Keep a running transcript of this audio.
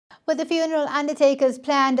With the funeral undertakers'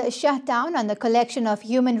 planned shutdown on the collection of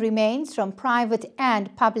human remains from private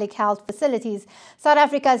and public health facilities, South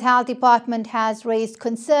Africa's Health Department has raised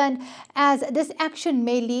concern as this action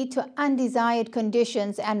may lead to undesired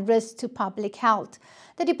conditions and risks to public health.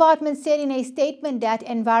 The department said in a statement that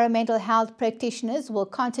environmental health practitioners will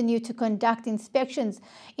continue to conduct inspections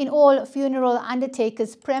in all funeral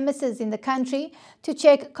undertakers' premises in the country to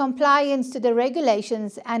check compliance to the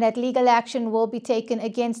regulations, and that legal action will be taken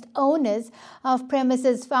against owners of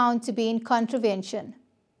premises found to be in contravention.